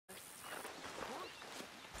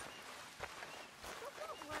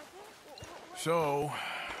So,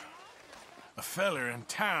 a feller in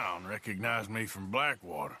town recognized me from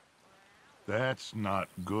Blackwater. That's not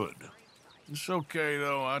good. It's okay,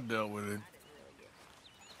 though. I dealt with it.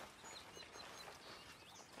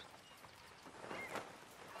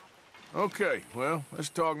 Okay, well, let's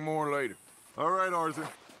talk more later. All right, Arthur.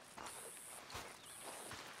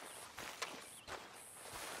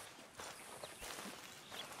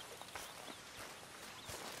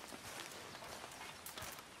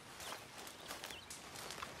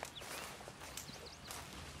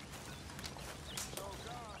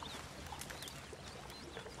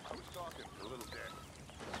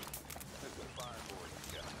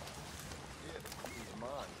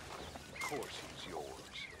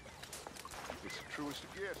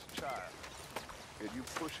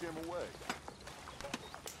 Him away.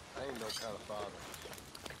 I ain't no kind of father.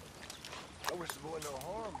 I wish the boy no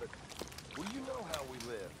harm, but well, you know how we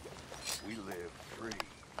live. We live free.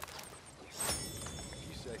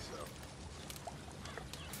 You say so.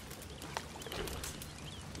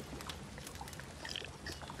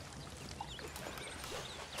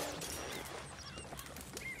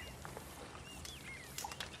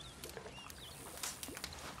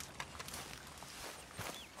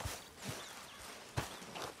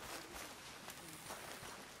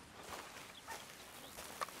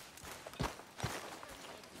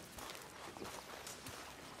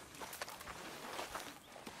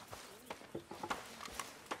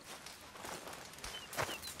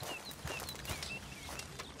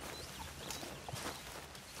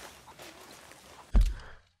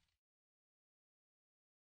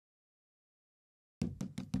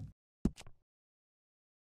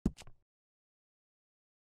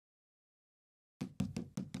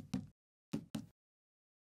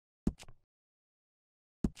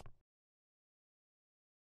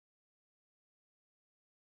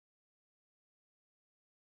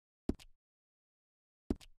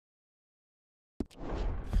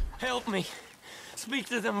 Help me. Speak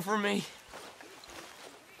to them for me.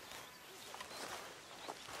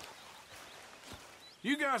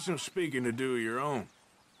 You got some speaking to do of your own.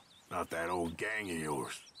 Not that old gang of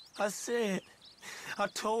yours. I said, I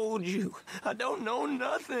told you, I don't know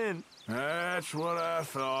nothing. That's what I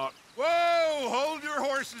thought. Whoa! Hold your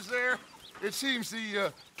horses there. It seems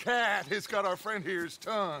the cat has got our friend here's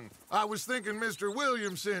tongue. I was thinking Mr.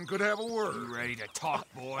 Williamson could have a word. You ready to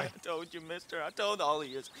talk, boy? I told you, mister. I told all of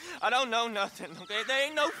you. I don't know nothing, okay? They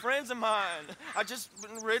ain't no friends of mine. I just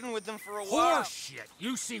been ridden with them for a while. Horseshit!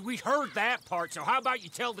 You see, we heard that part, so how about you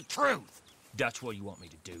tell the truth? Dutch, what do you want me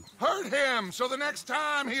to do? Hurt him, so the next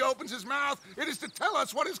time he opens his mouth, it is to tell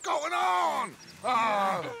us what is going on.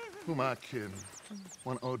 Ah, who am I kidding?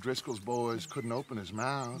 One of O'Driscoll's boys couldn't open his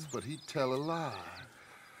mouth, but he'd tell a lie.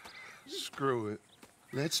 Screw it.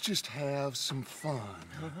 Let's just have some fun.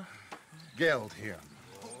 Geld him.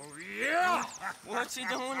 Yeah! What's he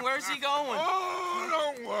doing? Where's he going?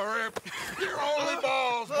 Oh, don't worry. You're only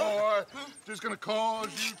balls, boy. Just gonna cause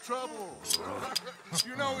you trouble.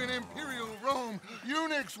 You know, in Imperial Rome,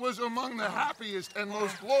 eunuchs was among the happiest and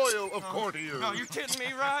most loyal of courtiers. No, you kidding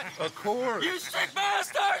me, right? Of course. You sick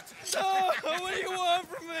bastards! Oh, what do you want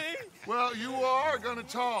from me? Well, you are gonna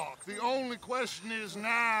talk. The only question is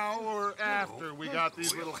now or after we got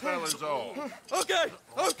these little fellas off.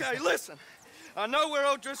 Okay, listen. I know where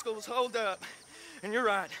O'Driscoll's holed up, and you're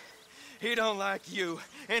right. He don't like you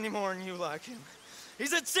any more than you like him.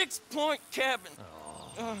 He's at 6 Point Cabin.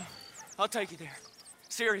 I'll take you there.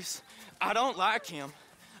 Serious, I don't like him.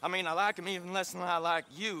 I mean, I like him even less than I like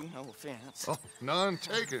you, no offense. Oh, none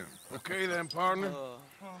taken. Okay then, partner.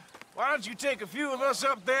 Why don't you take a few of us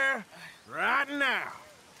up there right now?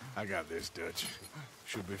 I got this, Dutch.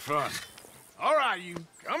 Should be fun. All right, you.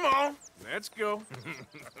 Come on. Let's go.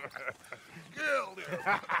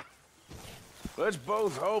 Let's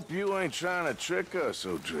both hope you ain't trying to trick us,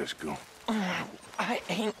 O'Driscoll. I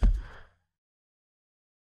ain't...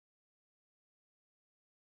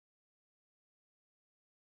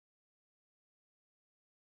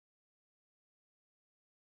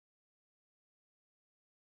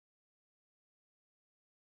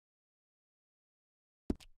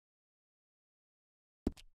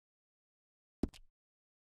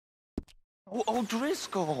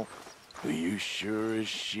 O'Driscoll. You sure as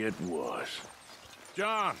shit was.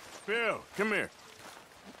 John, Bill, come here.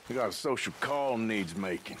 We got a social call needs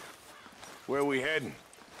making. Where are we heading?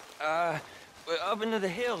 Up into the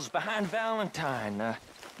hills behind Valentine. Well,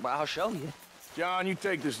 I'll show you. John, you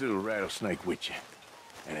take this little rattlesnake with you.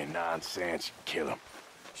 Any nonsense, kill him.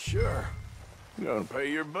 Sure. You're gonna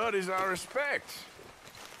pay your buddies our respects.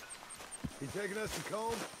 He taking us to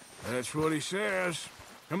Combe? That's what he says.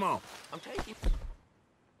 Come on. I'm taking...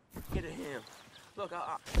 Get at him. Look,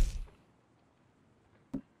 I'll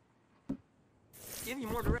give you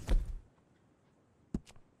more directions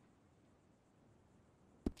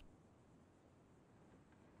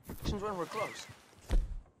when we're close.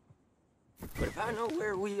 But if I know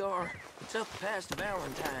where we are, it's up past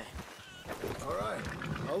Valentine. All right,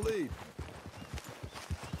 I'll lead.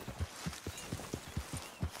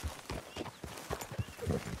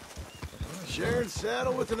 Sharing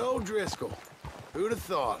saddle with an O'Driscoll. Who'd have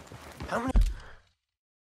thought? How many?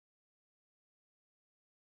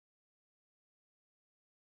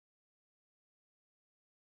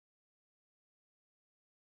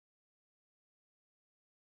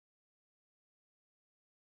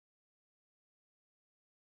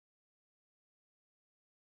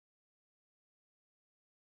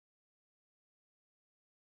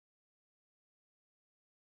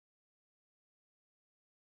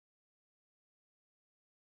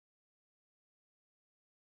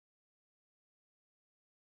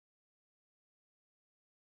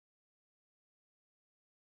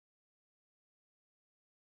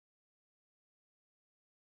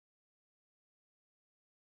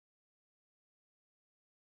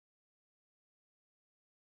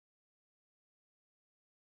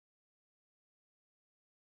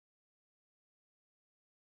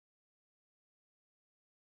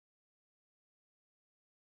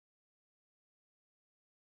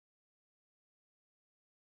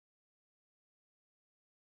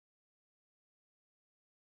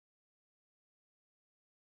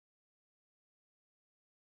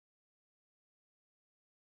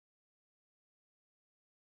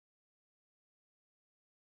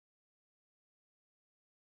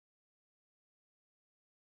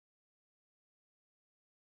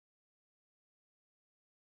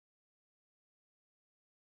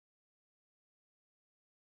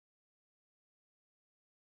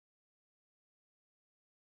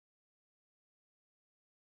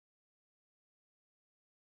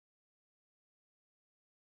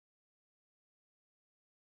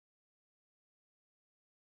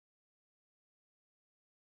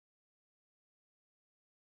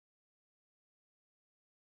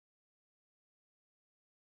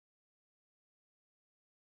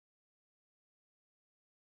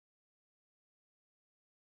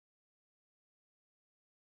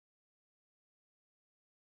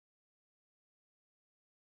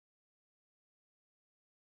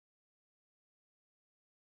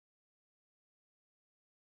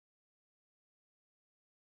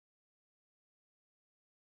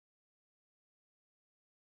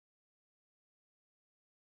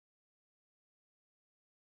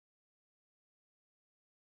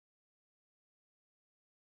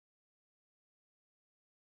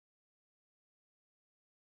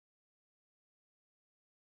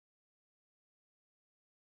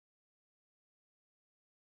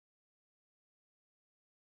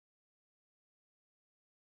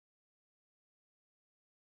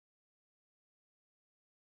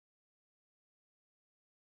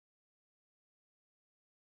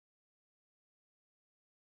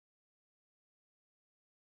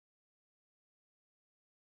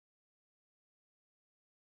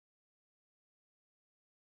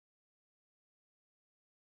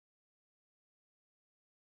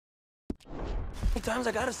 How many times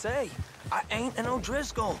I gotta say, I ain't an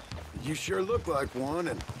O'Driscoll. You sure look like one,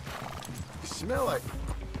 and you smell like...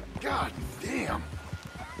 God damn.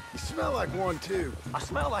 You smell like one, too. I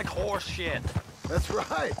smell like horse shit. That's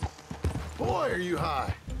right. Boy, are you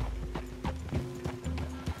high.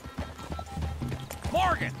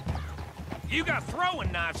 Morgan! You got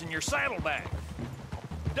throwing knives in your saddlebag.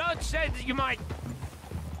 Dutch said that you might...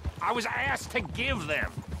 I was asked to give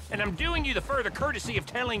them, and I'm doing you the further courtesy of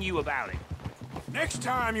telling you about it. Next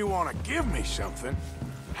time you want to give me something,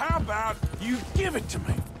 how about you give it to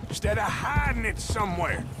me, instead of hiding it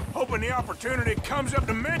somewhere, hoping the opportunity comes up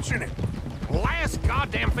to mention it? Last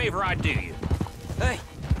goddamn favor I do you. Hey!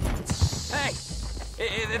 Hey!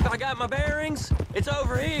 If I got my bearings, it's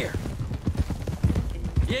over here.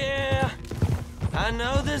 Yeah, I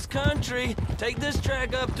know this country. Take this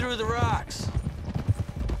track up through the rocks.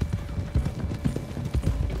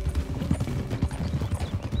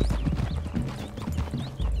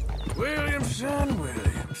 Williamson,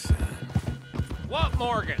 Williamson. What,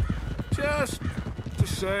 Morgan? Just to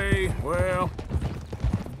say, well,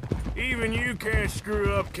 even you can't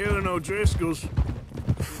screw up killing O'Driscolls.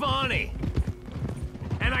 Funny.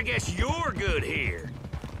 And I guess you're good here.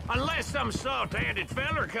 Unless some soft-handed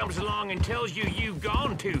feller comes along and tells you you've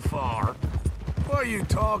gone too far. What are you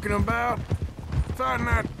talking about? Fighting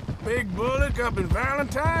that big bullock up in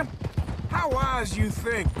Valentine? How wise you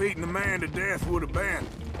think beating a man to death would have been?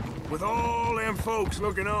 with all them folks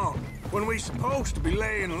looking on, when we supposed to be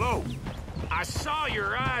laying low. I saw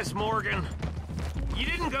your eyes, Morgan. You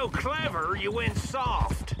didn't go clever, you went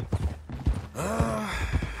soft.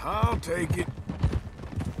 I'll take it.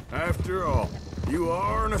 After all, you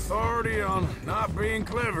are an authority on not being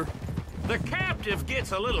clever. The captive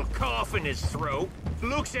gets a little cough in his throat,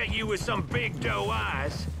 looks at you with some big doe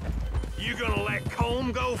eyes. You gonna let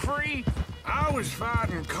Colm go free? I was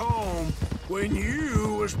fighting Colm when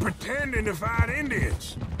you was pretending to fight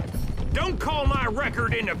Indians. Don't call my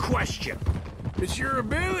record into question. It's your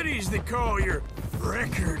abilities that call your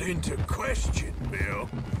record into question, Bill.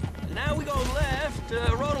 Now we go left.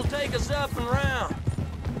 Road will take us up and round.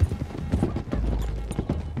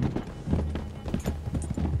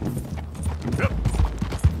 Yep.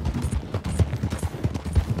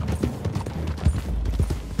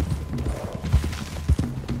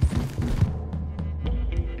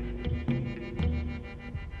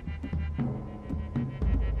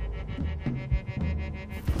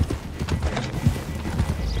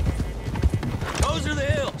 Those are the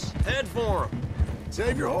hills. Head for them.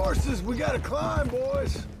 Save your horses. We gotta climb,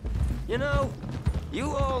 boys. You know,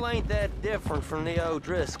 you all ain't that different from the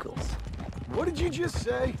O'Driscolls. What did you just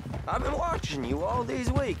say? I've been watching you all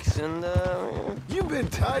these weeks, and, You've been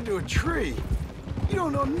tied to a tree. You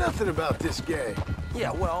don't know nothing about this gang.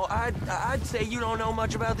 yeah, well, I'd say you don't know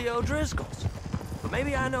much about the O'Driscolls. But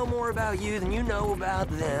maybe I know more about you than you know about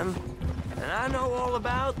them. And I know all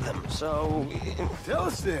about them, so... Tell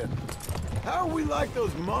us then. How are we like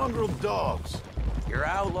those mongrel dogs? You're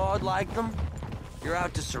outlawed like them. You're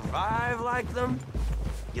out to survive like them.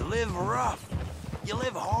 You live rough. You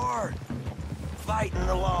live hard. Fighting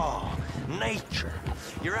the law, nature.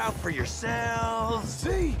 You're out for yourselves.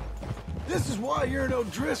 See? This is why you're an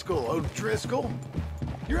O'Driscoll, O'Driscoll.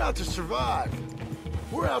 You're out to survive.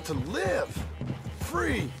 We're out to live.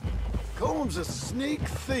 Free. Colm's a sneak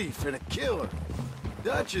thief and a killer.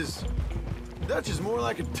 Dutch is more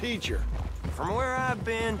like a teacher. From where I've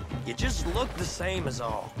been, you just look the same as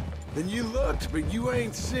all. Then you looked, but you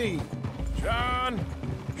ain't seen. John,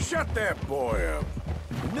 shut that boy up.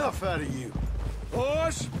 Enough out of you.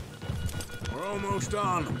 Boys, we're almost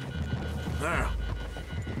on them. Now,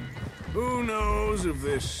 who knows if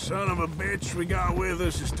this son of a bitch we got with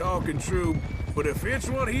us is talking true, but if it's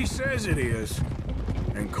what he says it is,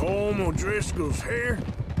 and Colm O'Driscoll's here,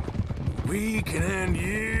 we can end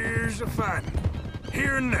years of fighting.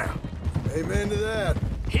 Here and now. Amen to that.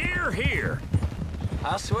 Here, here.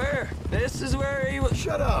 I swear, this is where he was...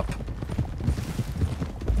 Shut up.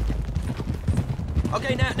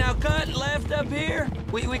 Okay, now cut left up here.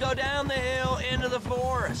 We go down the hill into the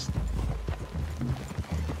forest.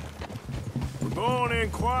 We're going in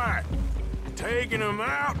quiet, taking them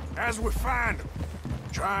out as we find them,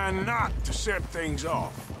 trying not to set things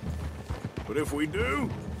off. But if we do,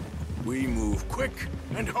 we move quick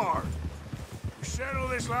and hard. We settle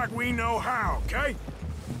this like we know how, okay?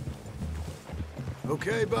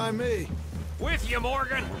 Okay by me. With you,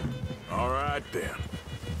 Morgan. All right, then.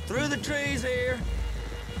 Through the trees here.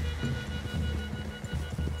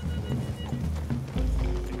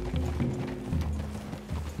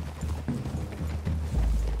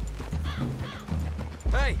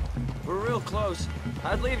 Hey, we're real close.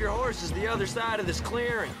 I'd leave your horses the other side of this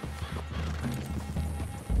clearing.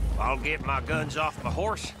 I'll get my guns off my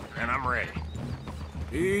horse, and I'm ready.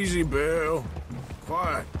 Easy, Bill.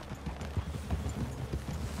 Quiet.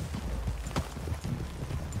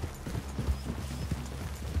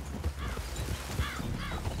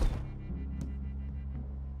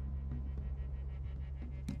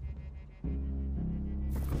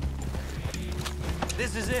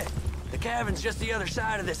 This is it. The cabin's just the other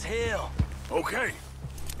side of this hill. Okay.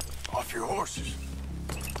 Off your horses.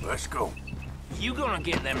 Let's go. You gonna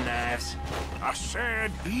get them knives? I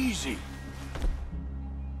said easy.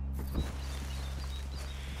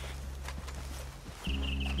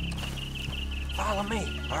 Follow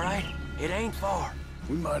me, all right? It ain't far.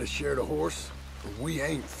 We might have shared a horse, but we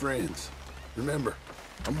ain't friends. Remember,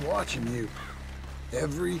 I'm watching you.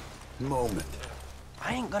 Every moment.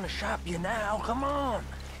 I ain't gonna shop you now, come on.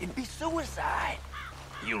 It'd be suicide.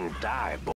 You'll die, boy.